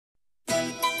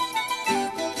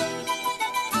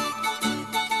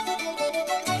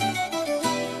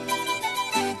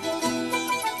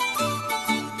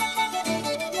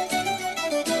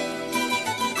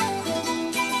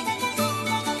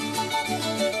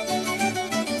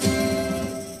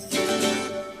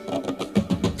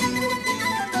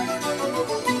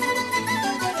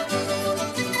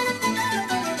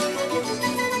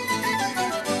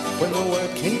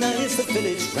chase the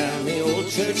village round, the old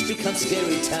church becomes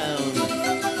scary town.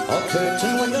 All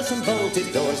curtain windows and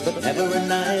bolted doors, but never a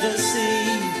night to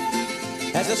see.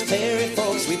 As us fairy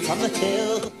folks we from the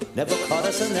hill, never caught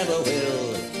us and never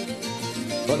will.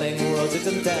 Pulling roses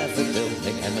and daffodils,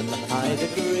 make them in the high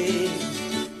degree.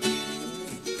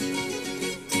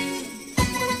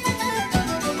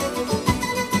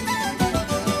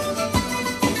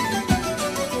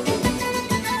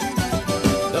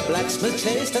 The blacksmith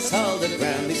chased us all the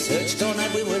ground, we searched all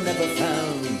night, we were never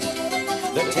found.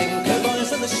 The tinker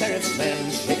boys and the sheriff's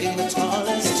men shaking the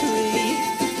tallest tree.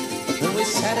 And we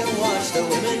sat and watched the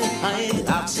women hide,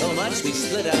 laughed so much we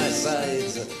split our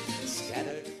sides.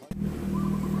 Scattered.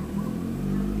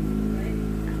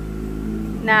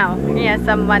 Now, here's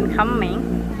someone coming.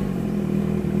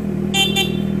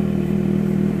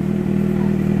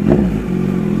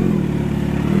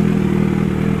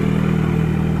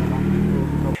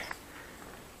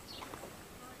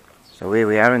 So here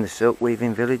we are in the silk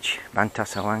weaving village,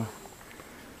 Sawan,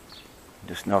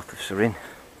 just north of Surin.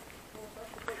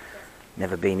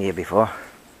 Never been here before.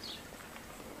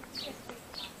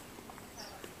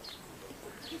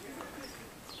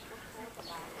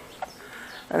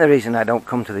 And the reason I don't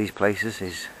come to these places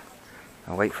is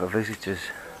I wait for visitors,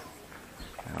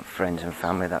 friends and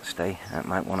family that stay that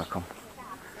might want to come.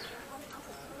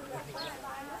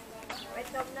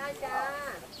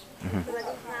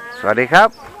 Sawasdee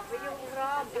krab.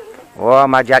 โอ้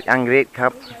มาจากอังกฤษครั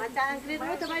บมาจากอังกฤษ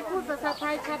ทำไมพูดภาษาไท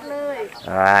ยชัดเลย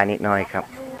นิดหน่อยครับ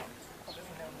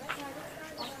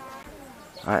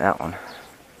Like that one.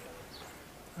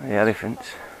 The elephants.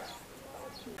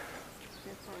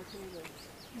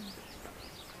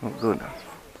 Look good.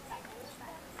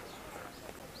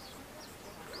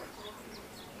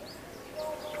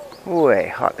 Way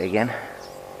hot again.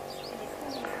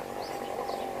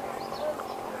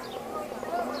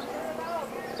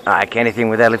 I like anything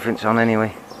with elephants on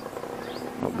anyway.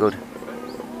 Look good.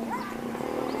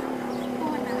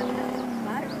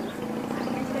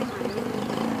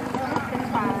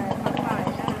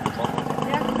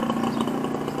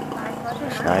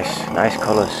 It's nice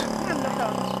colours.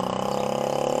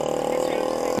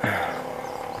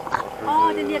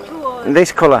 And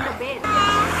this colour.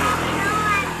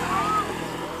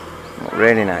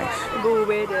 Really nice.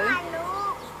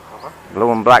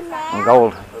 Blue and black and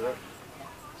gold.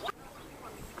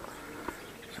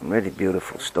 Some really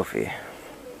beautiful stuff here.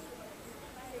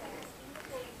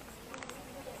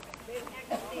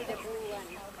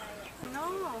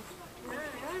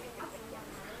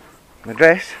 The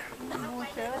dress?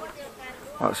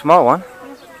 Oh, a small one?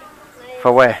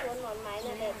 For where?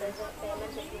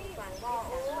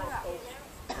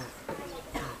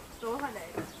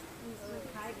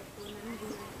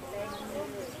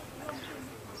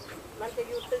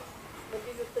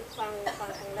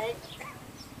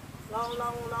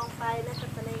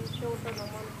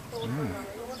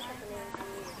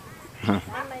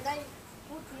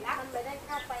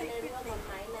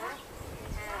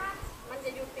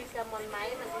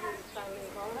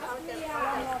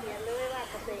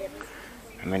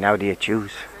 I mean, how do you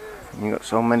choose? You got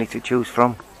so many to choose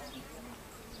from.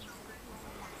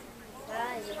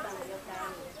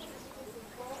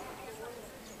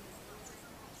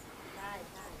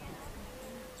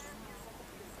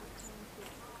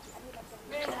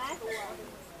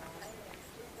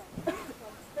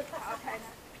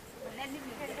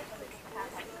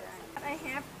 I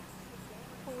have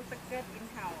full skirt in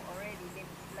house already. They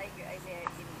like your idea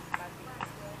in Brazil.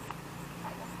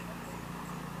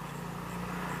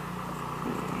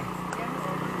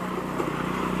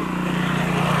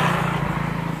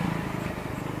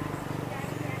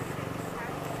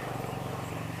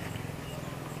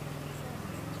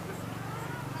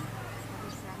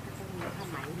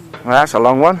 Well, that's a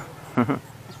long one.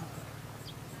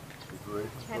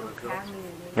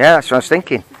 Yeah, that's what I was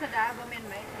thinking.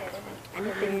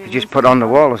 You just put on the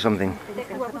wall or something.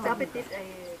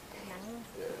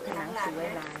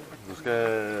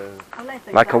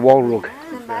 Like a wall rug.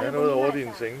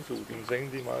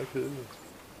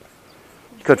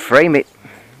 You could frame it.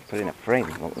 Put it in a frame,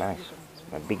 it look nice.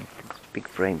 A big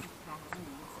frame.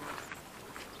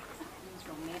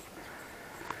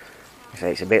 So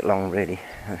it's a bit long really.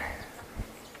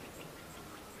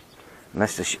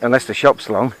 Unless the shop's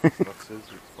long.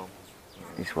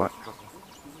 It's what?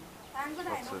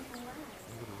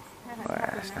 Wow,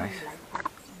 that's nice.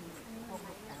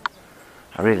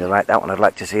 I really like that one. I'd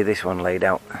like to see this one laid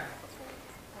out.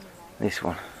 This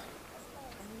one.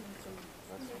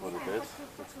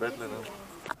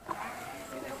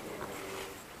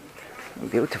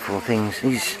 Beautiful things.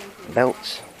 These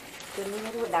belts.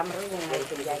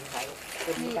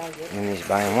 And he's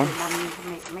buying one.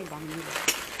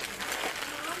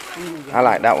 I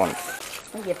like that one.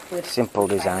 Simple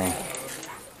design.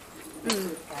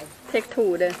 Take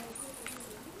two then.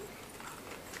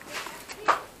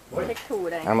 Take two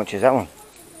then. How much is that one?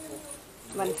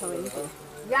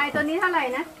 120 ยายตัวนี้เท่าไหร่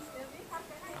นะ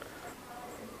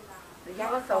ยาย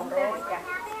ก็200จ้ะ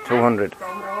 200.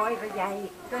 200ก็ยาย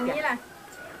ตัวนี้ล่ะ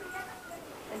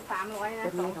เป็น300นะ2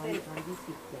เส้น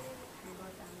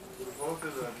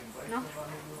เนาะ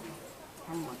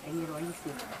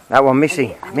That one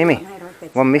missing. Mimi,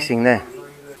 one missing there.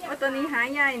 ว่าตัวนี้หา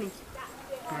ยายนี่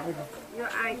your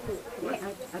eye too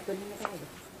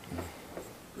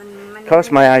Of course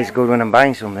my eyes good when I'm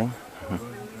buying something.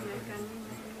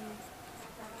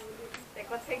 แต่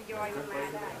ก็เทคยอยมันมา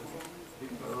ได้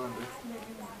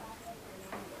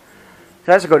So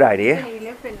that's a good idea.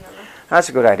 That's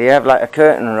a good idea. Have like a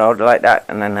curtain rod like that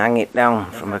and then hang it down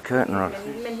from a curtain rod.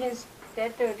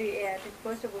 That dirty air, it's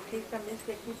possible to take some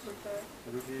biscuit people first.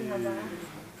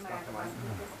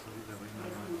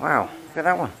 Wow, look at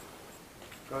that one.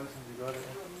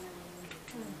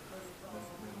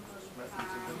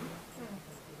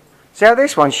 See how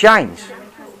this one shines?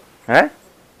 Huh?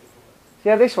 See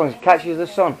how this one catches the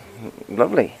sun?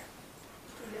 Lovely.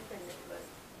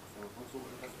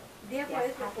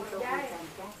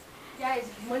 ยาย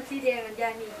เหมือนสีแดงยา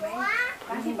ยมีไหม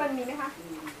ร้านที่เปิ้ลมีไหมคะ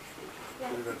ยา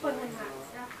ยที่เปิ้ลมันหา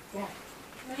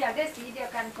หนูอยากได้สีเดียว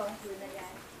กัน2ผืนนะยา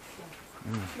ย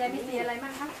ยายมีสีอะไรบ้า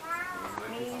งคะ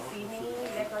มีสีนี้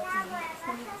แล้วก็สี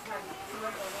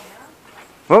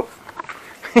Whoop.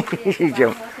 She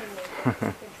jumped.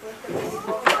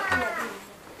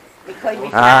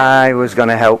 I was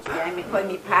going to help. ไม่ค่อย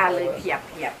มีผ้าเลยเพียบ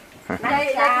ยาย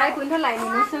ขายคุณเท่าไหร่หนู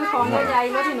ซื้อของยาย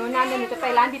รถที่หนูนั่นเดี๋ยวหนูจะไป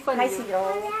ร้านพี่เปิ้ลให้400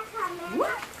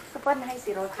ก็เปิ้ลให้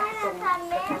400ค่าส่ง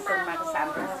มาก็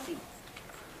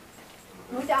350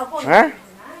หนูจะเอาพวก Huh?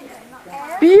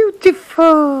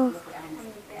 Beautiful.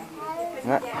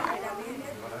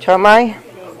 Chomai?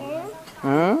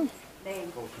 Hmm?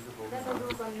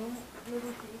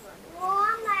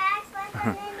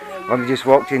 Well, we just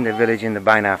walked in the village and they're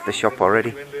buying half the shop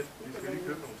already.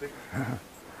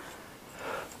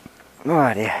 No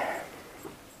idea.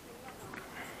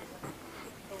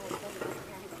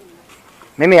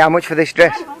 Mimi, how much for this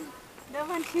dress?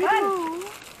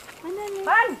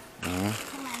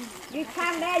 You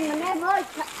can't let your name ơi.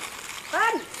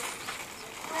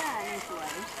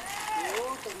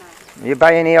 You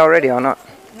buy any already or not?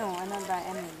 No, I'm not buying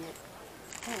any yet.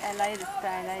 I like the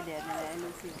style like that. I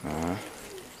look it.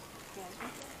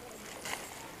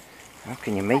 How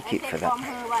can you make it for Take from that?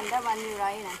 her one, that one you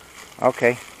right now.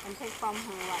 Okay. And take from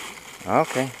her one.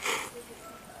 Okay.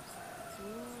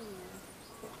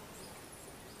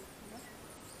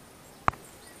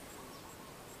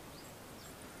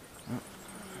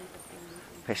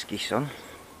 Pesky sun.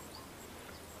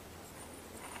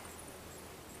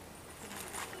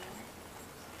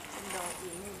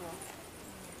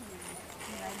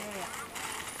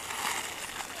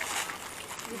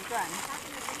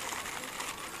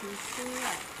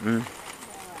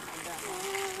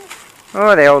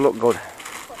 Oh, they all look good.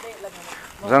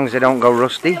 As long as they don't go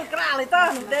rusty.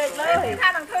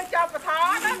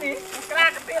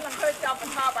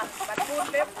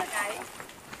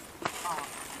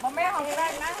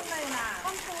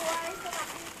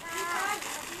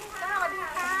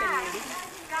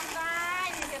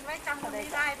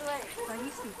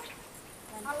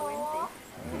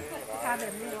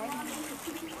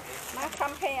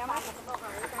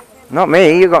 Not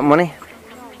me, you got money.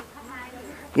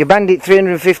 You banded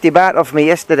 350 baht off me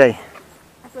yesterday.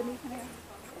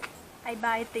 I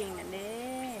buy thing and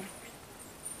they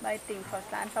buy thing for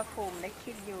ร้านพระภูมิได้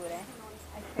คิดอยู่เลย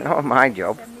Not my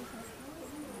job.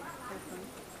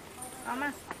 เอามา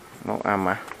No,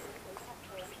 Amma.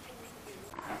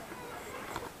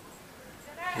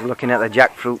 We're looking at the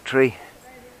jackfruit tree.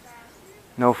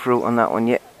 No fruit on that one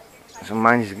yet. So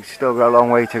mine's still got a long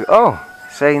way to go. Oh,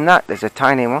 saying that, there's a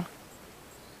tiny one.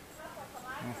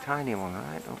 A tiny one,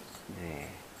 right up there.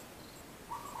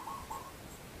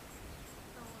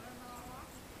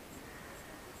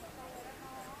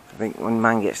 I think when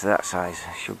man gets to that size,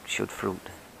 should fruit.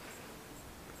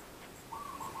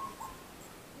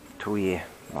 2 year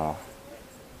more.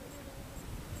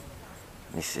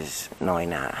 This is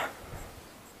Noina.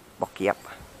 Bokiap.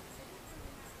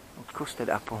 Custard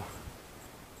apple.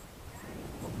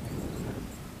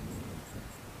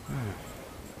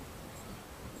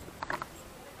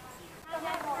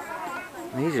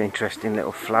 These are interesting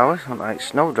little flowers, not like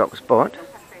snowdrops, but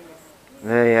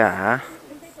they are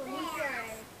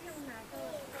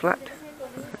flat.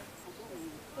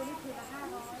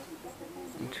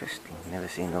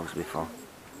 seen those before.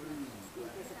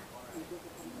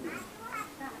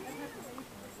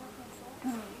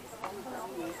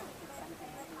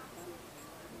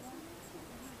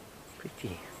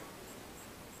 Pretty.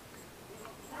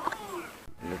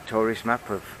 The tourist map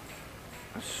of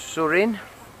Surin.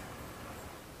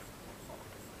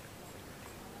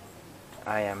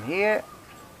 I am here.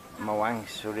 Mawang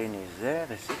Surin is there,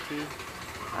 the city,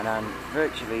 and I'm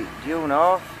virtually due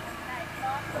north.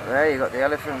 There you got the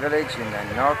elephant village, and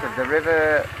then north of the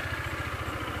river,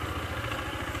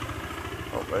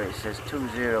 up where it says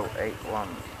 2081,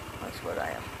 that's where I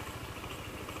am.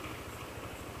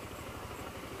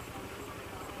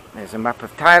 There's a map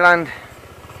of Thailand,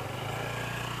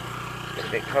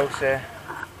 a bit closer,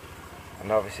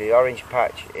 and obviously the orange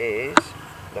patch is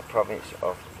the province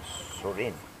of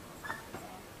Surin.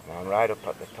 And I'm right up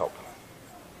at the top.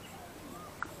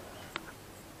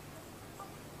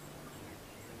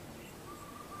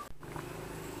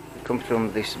 We come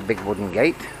from this big wooden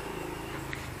gate.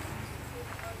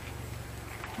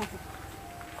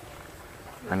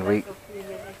 And we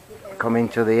come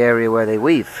into the area where they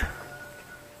weave.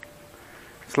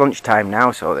 It's lunchtime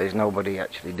now, so there's nobody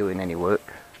actually doing any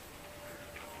work.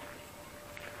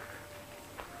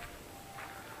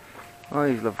 Oh,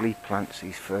 these lovely plants,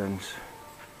 these ferns.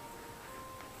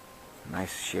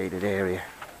 Nice shaded area.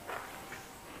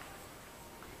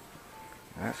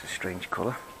 That's a strange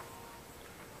colour.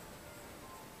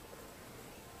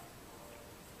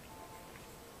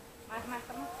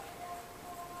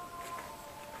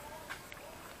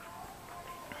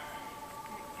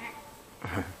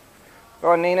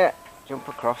 Go on, Nina, jump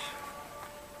across.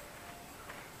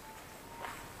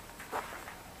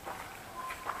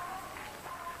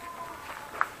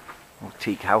 Old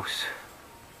teak house.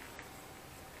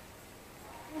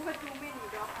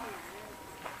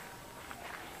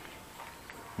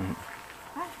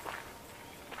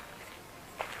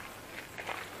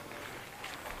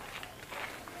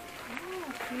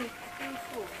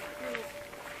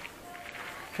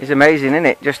 It's amazing, isn't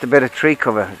it? Just a bit of tree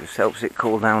cover just helps it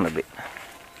cool down a bit.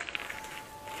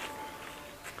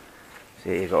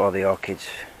 See, you've got all the orchids,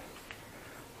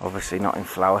 obviously not in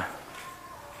flower.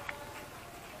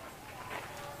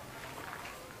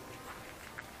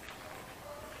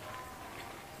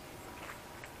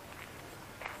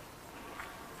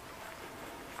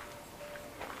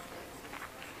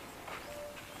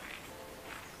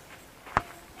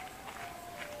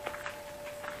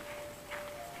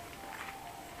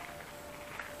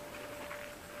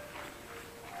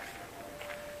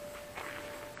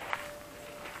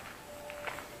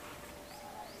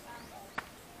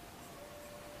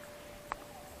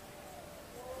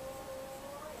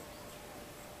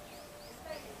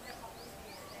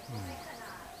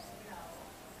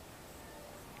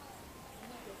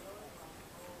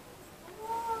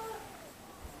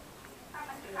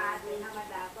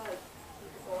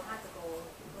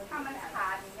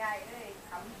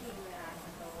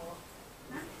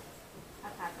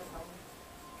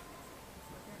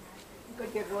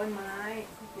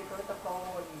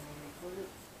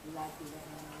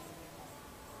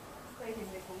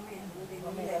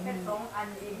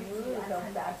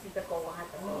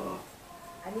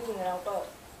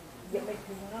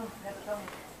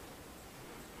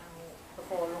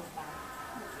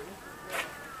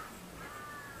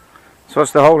 So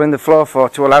what's the hole in the floor for?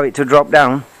 To allow it to drop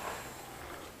down,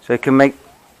 so it can make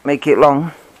it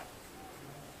long.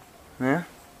 Yeah.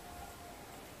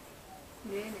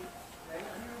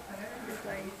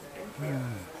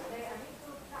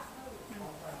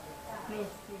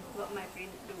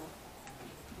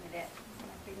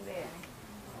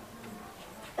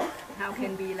 How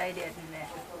can be like that?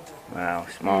 Wow,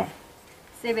 small.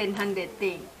 700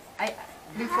 thing.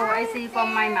 Before I see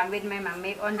from my mom, with my mom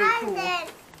make only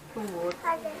two wood.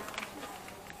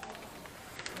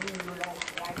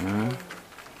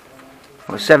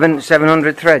 Well,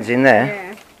 700 threads in there,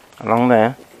 Yeah. along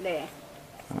there. There.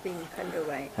 Pink under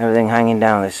white. Everything hanging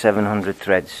down. There's 700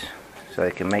 threads, so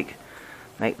they can make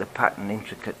the pattern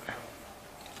intricate.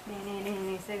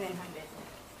 700.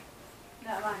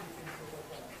 That one.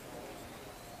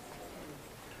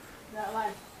 That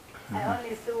one. I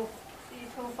only see two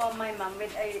from my mom,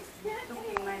 but I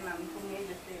took my mom to make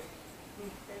the sale.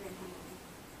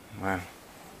 700. Wow.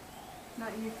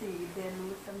 Not easy, they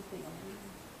lose something.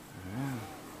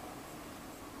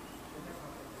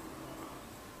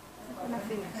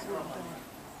 Nothing is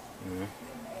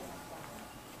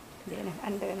there,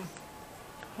 under.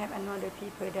 Have another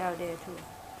people down there to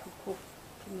cook,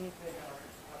 to make.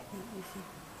 Not easy.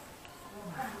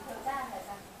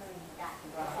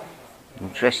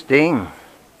 Interesting.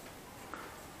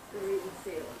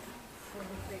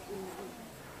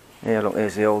 Yeah, look,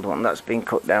 here's the old one that's been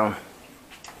cut down.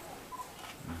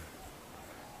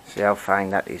 See how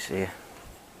fine that is here.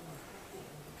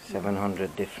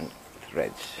 700 different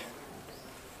threads.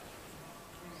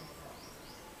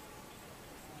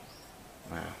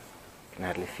 Wow, you can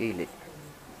hardly feel it.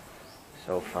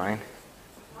 So fine.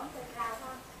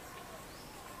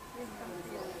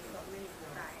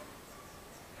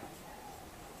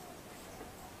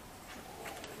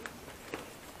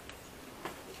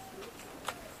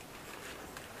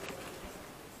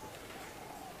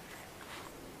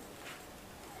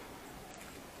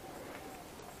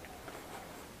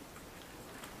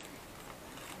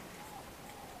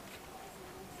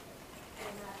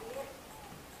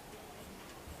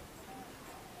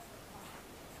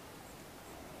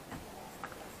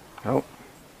 Oh.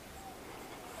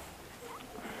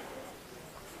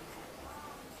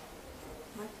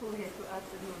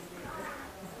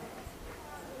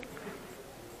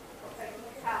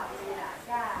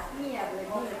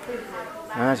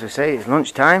 As I say, it's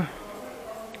lunchtime.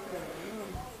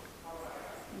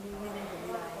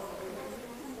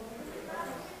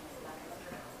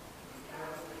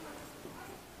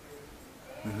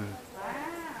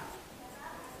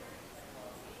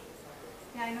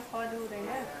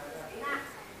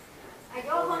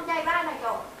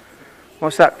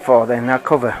 What's that for then, that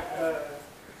cover?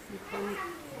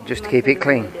 Just to keep it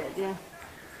clean?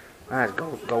 That's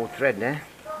gold thread there.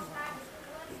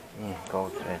 Yeah,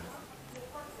 gold thread.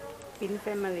 In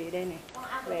family ได้เนี่ย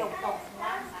แหวน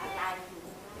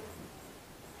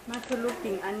มาคือ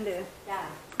looking under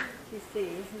ที่สี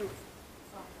ลูก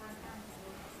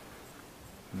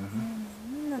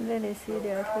นั่นเลยสีเดี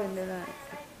ยวเพิ่นได้ละ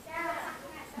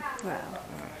ว้าว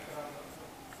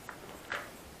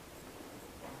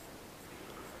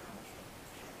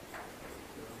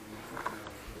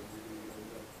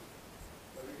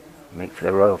Make for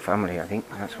the royal family, I think.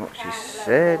 That's what she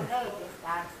said.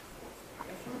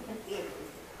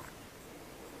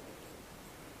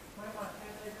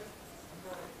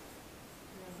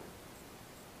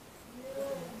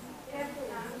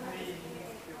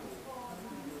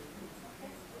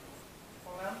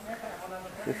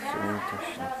 Fifth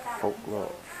International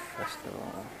Folklore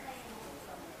Festival.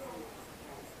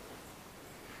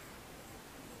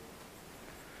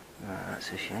 That's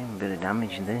a shame, a bit of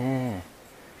damage there.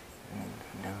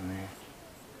 Down there.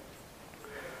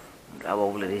 Look how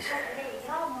old it is.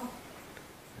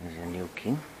 There's a new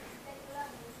king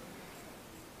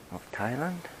of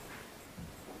Thailand.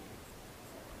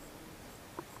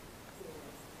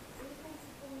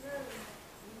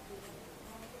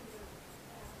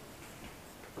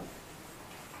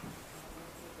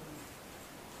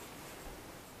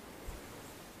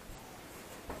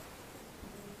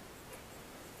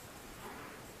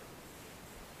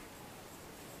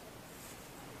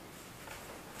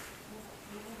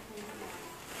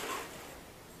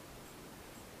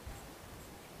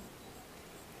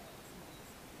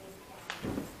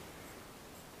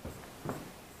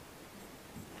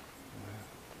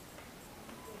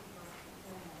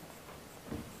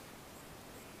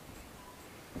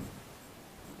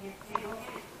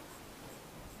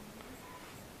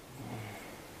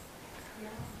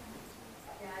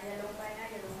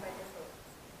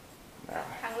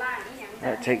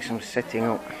 That takes some setting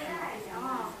up.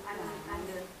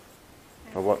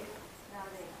 For what?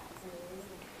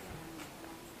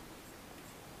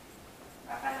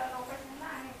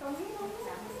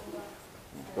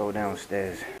 Let's go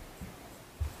downstairs.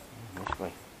 This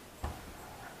way.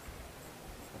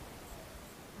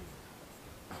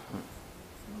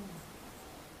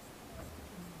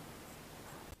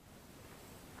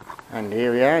 And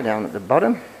here we are down at the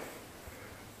bottom.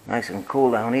 Nice and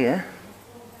cool down here.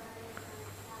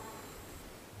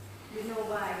 You know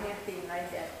why they think like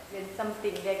that? When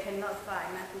something they cannot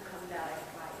find, not to come down and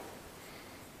find.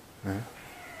 Huh?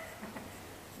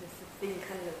 There's a thing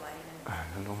color white.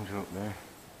 The lungs are up there.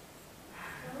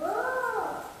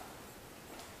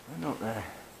 They're not there.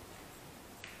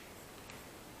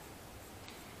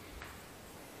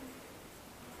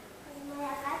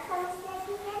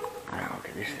 Now look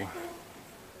at this thing.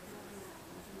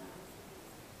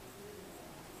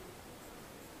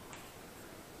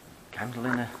 Candle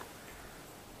in a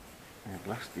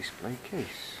glass display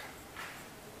case.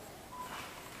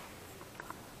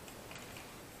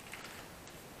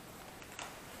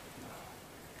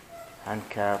 Hand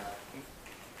carved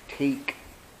teak,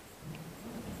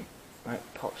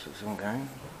 like pots of some kind,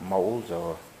 moulds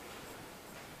or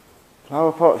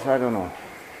flower pots, I don't know.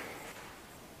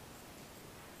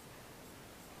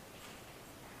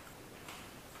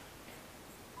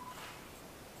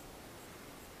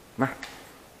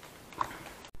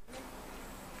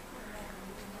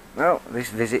 Well, this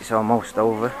visit's almost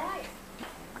over.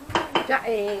 จะเ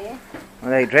อ๋ Are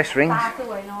they dress ตา rings? ส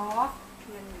วยเนาะ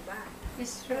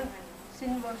It's true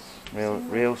silver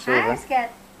Real silver.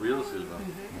 scared Real silver.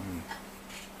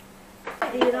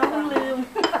 ดีเนาะเพิ่งลืม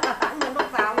เหมือนลูก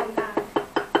สาวผมนะ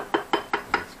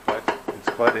It's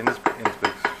quite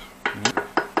inexpensive.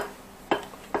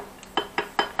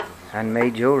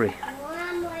 Handmade jewellery.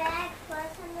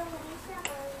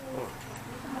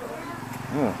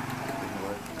 Oh.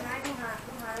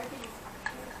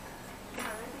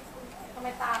 ทำไม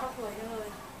ตาเขาสวยจังเลย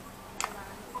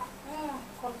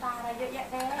คนตาอะไรเยอะแยะ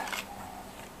แท้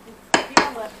พี่ว่า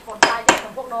เหมือนคนตาเยอะเหมื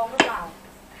อนพวกน้องหรือเปล่า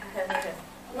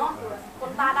เนาะค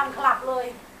นตาดำคลับเลย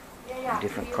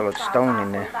Different coloured stone in คน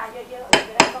there. ตาเยอะๆจะ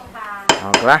ได้ต้องทา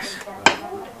Oh, glass.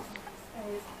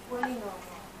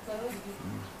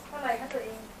 เท่าไหร่คะตัวเอ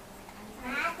ง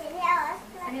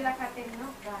อันนี้ราคาเต็มเนา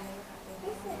ะ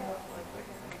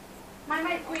ไ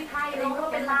ม่คุยไทยเราก็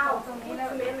เป็นลาว ตรงนี้แล้ว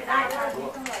ไม่ได้เลย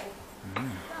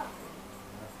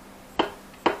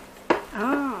อ๋อ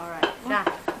จ้ะ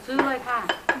ซื้อเลยค่ะ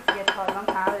เดี๋ยวถอดรอง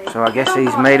เท้าเลย So I guess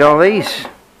he's made all these.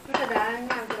 ก็จะได้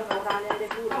งานตัวเราเนี่ยได้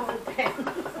พูดแพง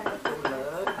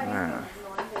Ah.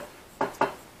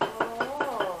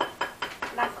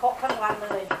 นั่งเคาะทั้งวันเ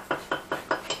ลย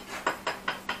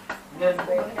เงินไป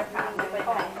ขาดไป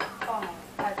ต้อง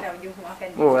ถ้าจะอยู่หัวกัน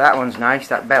Oh, that one's nice.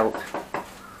 That belt.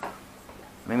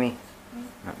 Mimi,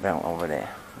 that belt over there.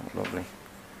 Lovely.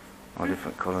 All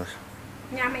different colours.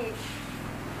 ยามอีก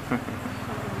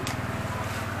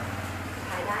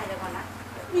ขายได้เลยก่อนนะ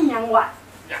นี่ยังวะ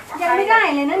ยังไม่ได้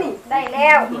เลยนะนี่ ได้แล้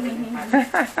ว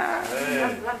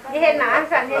นี่เห็นหนา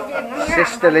สันเห็นยิ้มงาม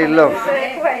Sisterly love.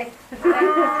 สวย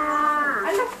อั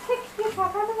นนั้นที่ขอ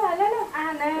เข้าไปแล้วลูก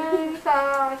หนึ่งสอ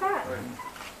งสาม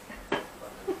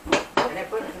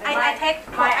I take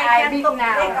my eye big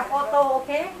now take a photo โอเ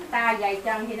คตาใหญ่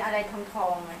จังเห็นอะไรทองทอ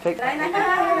งเลย Take- ได้นะ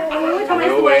ทำไม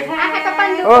สวยแท้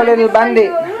Oh, little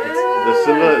bandit. The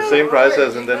silver is same price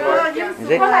as in Denmark, Is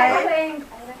it? เท่าไหร่คะตัวเอง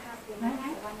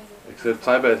except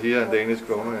Thai baht here and Danish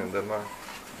kroner in Denmark.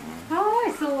 โอ้ย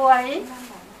สวย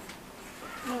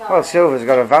Well, silver's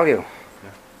got a value.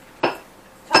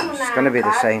 ชอบมะนาว It's going to be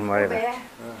the same wherever.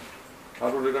 Har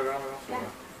du lidt at gøre med også?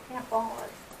 เนี่ยปอง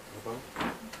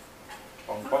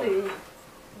Bong bong.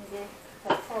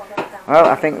 Well,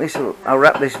 I think I'll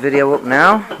wrap this video up now.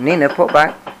 Nina, put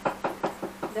back.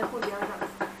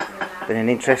 Been an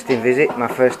interesting visit. My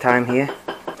first time here.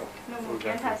 Nu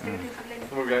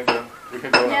må vi gerne gøre. We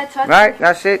can go now. Right,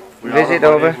 that's it. We're out of Visit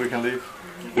money, over. We can leave.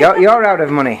 You're out of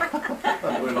money.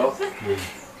 We're not.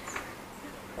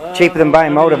 Cheaper than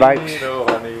buying motorbikes. No,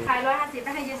 honey. ขาย150ไป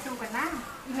ให้เยซูก่อนนะ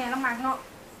อีเมลต้องมาเนาะ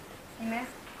เห็นไหม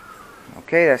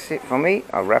Okay, that's it for me.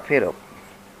 I'll wrap it up.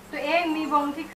 ตัวเองมีวงที่